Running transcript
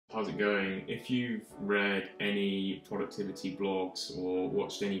How's it going? If you've read any productivity blogs or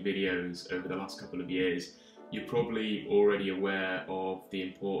watched any videos over the last couple of years, you're probably already aware of the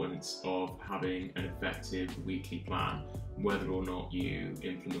importance of having an effective weekly plan, whether or not you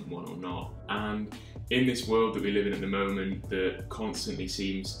implement one or not. And in this world that we live in at the moment that constantly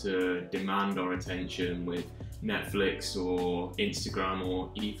seems to demand our attention with Netflix or Instagram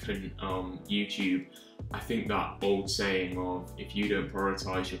or even YouTube, I think that old saying of if you don't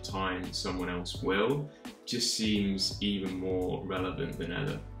prioritize your time, someone else will, just seems even more relevant than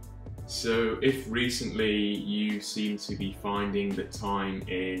ever. So if recently you seem to be finding that time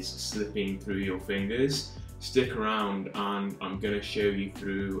is slipping through your fingers, stick around and I'm going to show you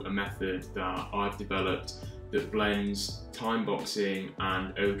through a method that I've developed that blends Timeboxing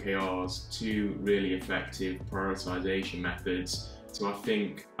and OKRs, two really effective prioritization methods to, I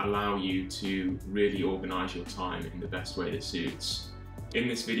think, allow you to really organize your time in the best way that suits. In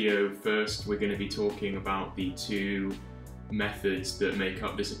this video, first we're going to be talking about the two methods that make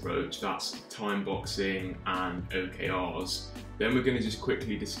up this approach, that's Timeboxing and OKRs. Then we're going to just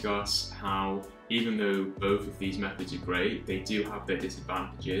quickly discuss how, even though both of these methods are great, they do have their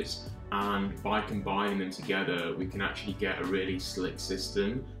disadvantages, and by combining them together we can actually get a really slick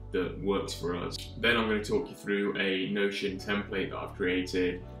system that works for us. Then I'm going to talk you through a Notion template that I've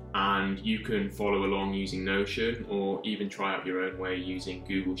created, and you can follow along using Notion or even try out your own way using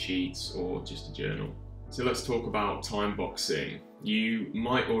Google Sheets or just a journal. So let's talk about Timeboxing. You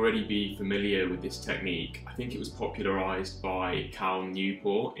might already be familiar with this technique. I think it was popularized by Cal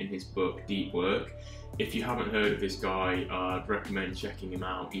Newport in his book Deep Work. If you haven't heard of this guy, I'd recommend checking him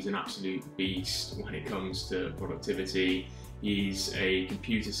out. He's an absolute beast when it comes to productivity. He's a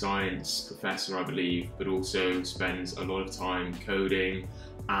computer science professor, I believe, but also spends a lot of time coding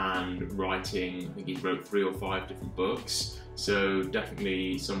and writing. I think he's wrote 3 or 5 different books. So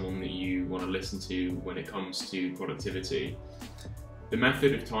definitely someone that you want to listen to when it comes to productivity. The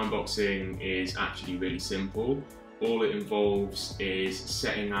method of Timeboxing is actually really simple. All it involves is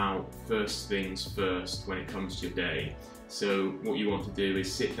setting out first things first when it comes to your day. So what you want to do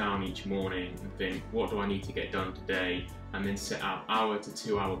is sit down each morning and think, what do I need to get done today? And then set out 1 to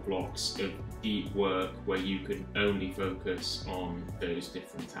 2 hour blocks of deep work where you can only focus on those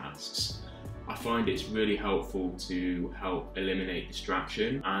different tasks. I find it's really helpful to help eliminate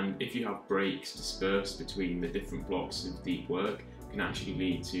distraction, and if you have breaks dispersed between the different blocks of deep work, it can actually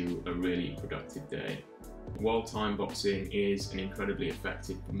lead to a really productive day. While Timeboxing is an incredibly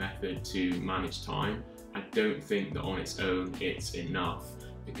effective method to manage time, I don't think that on its own it's enough,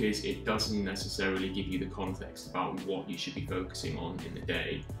 because it doesn't necessarily give you the context about what you should be focusing on in the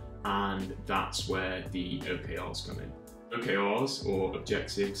day, and that's where the OKRs come in. OKRs, or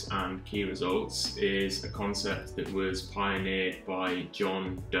Objectives and Key Results, is a concept that was pioneered by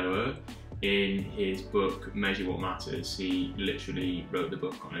John Doerr in his book Measure What Matters. He literally wrote the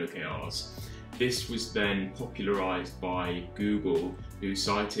book on OKRs. This was then popularized by Google, who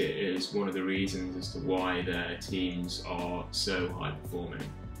cite it as one of the reasons as to why their teams are so high performing.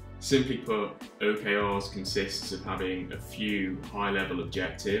 Simply put, OKRs consists of having a few high-level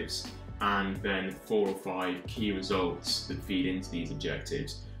objectives and then 4 or 5 key results that feed into these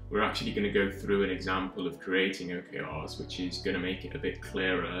objectives. We're actually going to go through an example of creating OKRs, which is going to make it a bit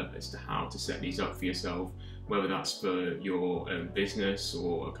clearer as to how to set these up for yourself, whether that's for your own business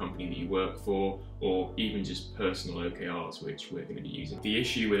or a company that you work for, or even just personal OKRs, which we're going to be using. The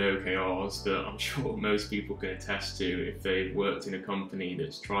issue with OKRs that I'm sure most people can attest to if they've worked in a company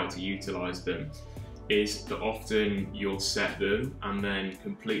that's tried to utilize them is that often you'll set them and then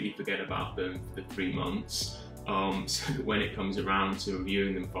completely forget about them for the 3 months. So that when it comes around to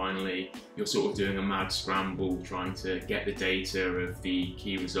reviewing them finally, you're sort of doing a mad scramble trying to get the data of the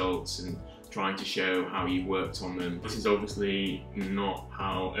key results and trying to show how you worked on them. This is obviously not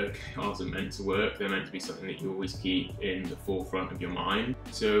how OKRs are meant to work. They're meant to be something that you always keep in the forefront of your mind.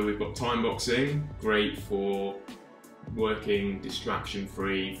 So we've got Timeboxing, great for working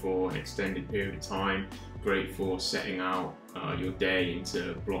distraction-free for an extended period of time, great for setting out your day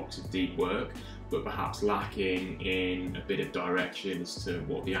into blocks of deep work, but perhaps lacking in a bit of direction as to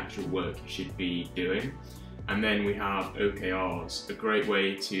what the actual work you should be doing. And then we have OKRs, a great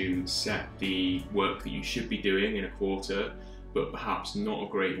way to set the work that you should be doing in a quarter, but perhaps not a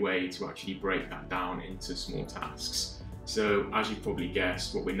great way to actually break that down into small tasks. So as you've probably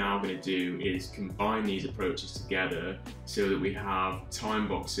guessed, what we're now going to do is combine these approaches together so that we have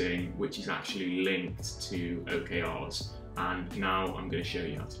Timeboxing, which is actually linked to OKRs. And now I'm going to show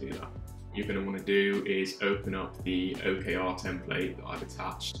you how to do that. What you're going to want to do is open up the OKR template that I've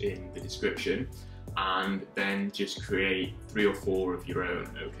attached in the description. and then just create 3 or 4 of your own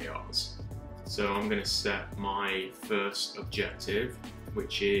OKRs. So I'm going to set my first objective,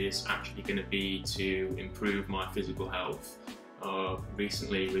 which is actually going to be to improve my physical health.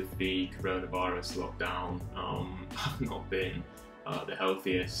 Recently with the coronavirus lockdown, I've not been the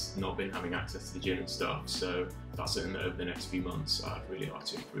healthiest, not been having access to the gym and stuff, so that's something that over the next few months I'd really like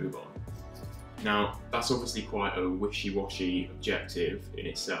to improve on. Now, that's obviously quite a wishy-washy objective in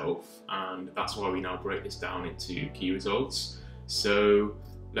itself, and that's why we now break this down into key results. So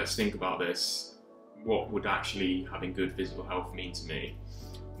let's think about this. What would actually having good physical health mean to me?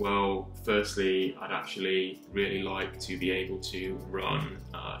 Well, firstly, I'd actually really like to be able to run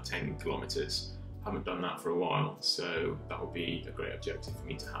 10 kilometers. Haven't done that for a while, so that would be a great objective for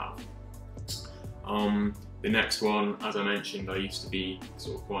me to have. The next one, as I mentioned, I used to be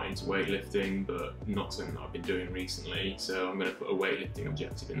sort of quite into weightlifting, but not something that I've been doing recently. So I'm going to put a weightlifting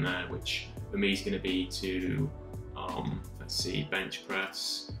objective in there, which for me is going to be to, let's see, bench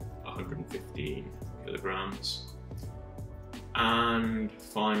press 115 kilograms. And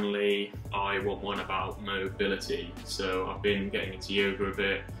finally, I want one about mobility. So I've been getting into yoga a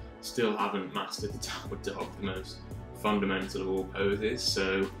bit, still haven't mastered the downward dog, the most fundamental of all poses.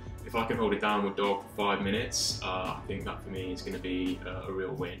 So if I can hold a downward dog for 5 minutes, I think that for me is going to be a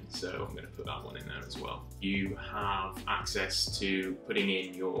real win. So I'm going to put that one in there as well. You have access to putting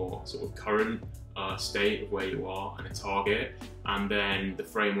in your sort of current state of where you are and a target, and then the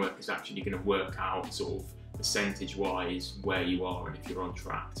framework is actually going to work out sort of percentage-wise where you are and if you're on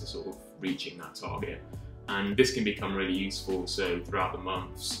track to sort of reaching that target. And this can become really useful, so throughout the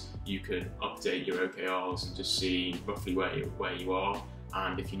months you can update your OKRs and just see roughly where you are,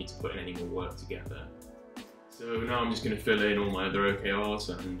 and if you need to put in any more work to get there. So now I'm just going to fill in all my other OKRs,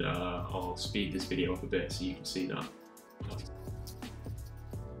 and I'll speed this video up a bit so you can see that.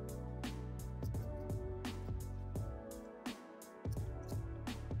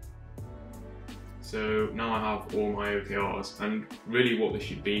 So now I have all my OKRs, and really what this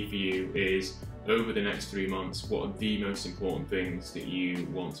should be for you is, over the next 3 months, what are the most important things that you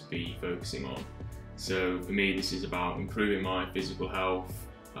want to be focusing on? So for me, this is about improving my physical health,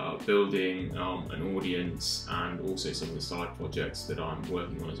 building an audience, and also some of the side projects that I'm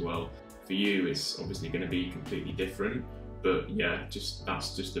working on as well. For you, it's obviously going to be completely different, but yeah,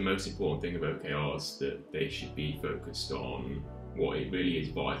 that's just the most important thing of OKRs, that they should be focused on what it really is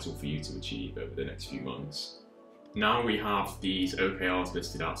vital for you to achieve over the next few months. Now we have these OKRs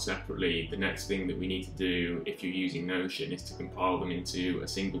listed out separately, the next thing that we need to do if you're using Notion is to compile them into a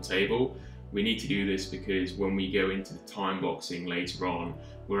single table. We need to do this because when we go into the timeboxing later on,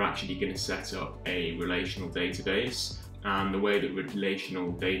 we're actually going to set up a relational database. And the way that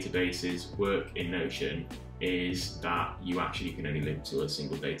relational databases work in Notion is that you actually can only link to a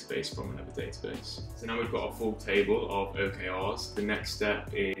single database from another database. So now we've got a full table of OKRs. The next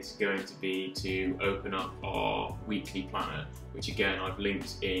step is going to be to open up our weekly planner, which again I've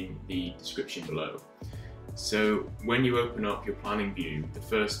linked in the description below. So when you open up your planning view, the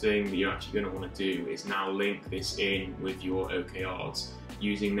first thing that you're actually going to want to do is now link this in with your OKRs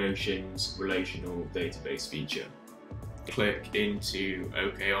using Notion's relational database feature. Click into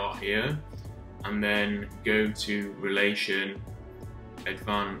OKR here, and then go to Relation,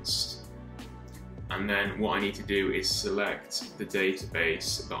 Advanced, and then what I need to do is select the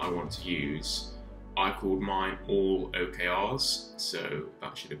database that I want to use. I called mine All OKRs, so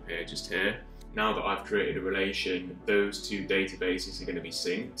that should appear just here. Now that I've created a relation, those two databases are going to be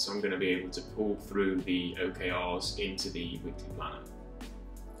synced, so I'm going to be able to pull through the OKRs into the weekly planner.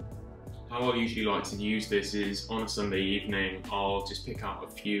 How I usually like to use this is on a Sunday evening, I'll just pick out a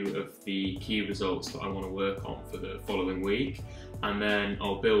few of the key results that I want to work on for the following week, and then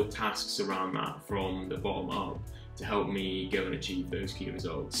I'll build tasks around that from the bottom up to help me go and achieve those key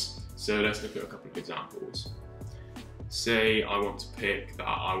results. So let's look at a couple of examples. Say I want to pick that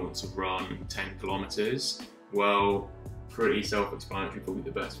I want to run 10 kilometers. Well, pretty self-explanatory, probably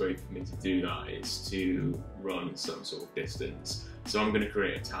the best way for me to do that is to run some sort of distance. So I'm going to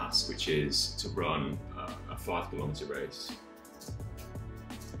create a task which is to run a 5 kilometer race.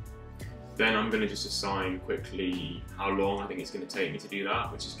 Then I'm going to just assign quickly how long I think it's going to take me to do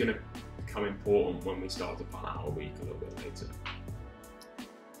that, which is going to become important when we start to plan out a week a little bit later.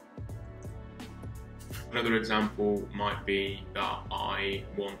 Another example might be that I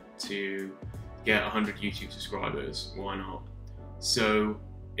want to get 100 YouTube subscribers. Why not? So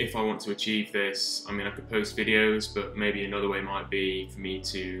if I want to achieve this, I mean, I could post videos, but maybe another way might be for me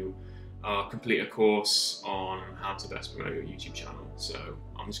to complete a course on how to best promote your YouTube channel. So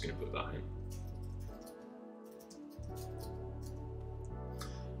I'm just going to put that in.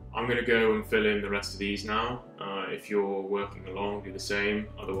 I'm going to go and fill in the rest of these now. If you're working along, do the same.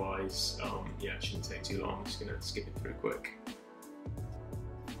 Otherwise, yeah, it shouldn't take too long. I'm just going to skip it through quick.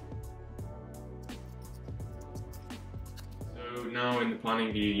 So now in the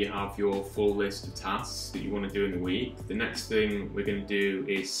planning view, you have your full list of tasks that you want to do in the week. The next thing we're going to do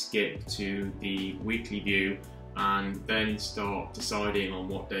is skip to the weekly view and then start deciding on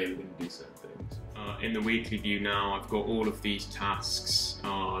what day we're going to do certain things. In the weekly view now, I've got all of these tasks that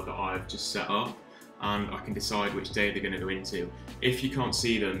I've just set up, and I can decide which day they're going to go into. If you can't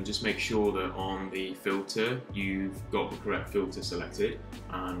see them, just make sure that on the filter you've got the correct filter selected,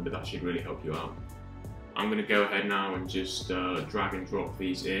 and that should really help you out. I'm going to go ahead now and just drag and drop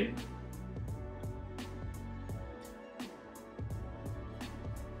these in.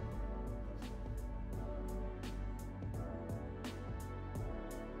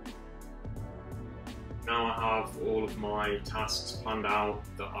 Now I have all of my tasks planned out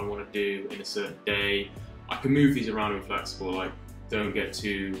that I want to do in a certain day. I can move these around and be flexible, like don't get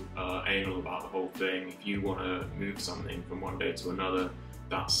too anal about the whole thing. If you want to move something from one day to another,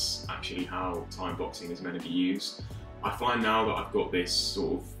 that's actually how Timeboxing is meant to be used. I find now that I've got this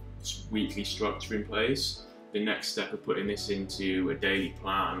sort of weekly structure in place, the next step of putting this into a daily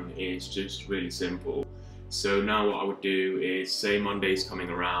plan is just really simple. So now what I would do is, say Monday's coming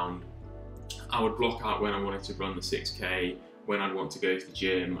around, I would block out when I wanted to run the 6K, when I'd want to go to the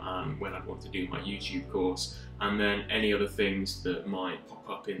gym, and when I'd want to do my YouTube course, and then any other things that might pop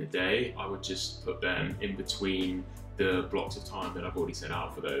up in the day, I would just put them in between the blocks of time that I've already set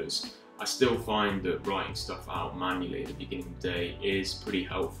out for those. I still find that writing stuff out manually at the beginning of the day is pretty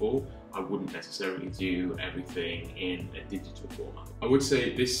helpful. I wouldn't necessarily do everything in a digital format. I would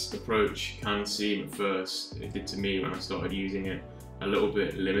say this approach can seem at first, it did to me when I started using it, a little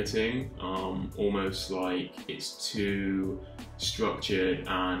bit limiting, almost like it's too structured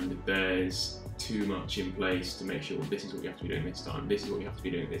and there's too much in place to make sure this is what you have to be doing this time, this is what you have to be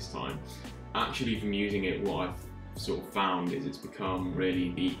doing this time. Actually, from using it, what I've sort of found is it's become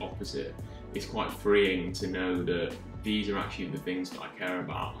really the opposite. It's quite freeing to know that these are actually the things that I care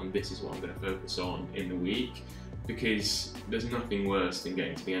about and this is what I'm going to focus on in the week, because there's nothing worse than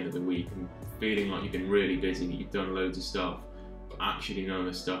getting to the end of the week and feeling like you've been really busy, that you've done loads of stuff, but actually none of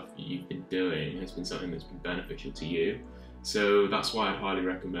the stuff that you've been doing has been something that's been beneficial to you. So that's why I'd highly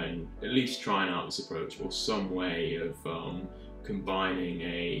recommend at least trying out this approach, or some way of combining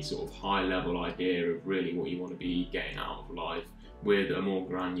a sort of high level idea of really what you want to be getting out of life with a more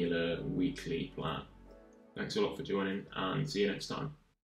granular weekly plan. Thanks a lot for joining, and see you next time.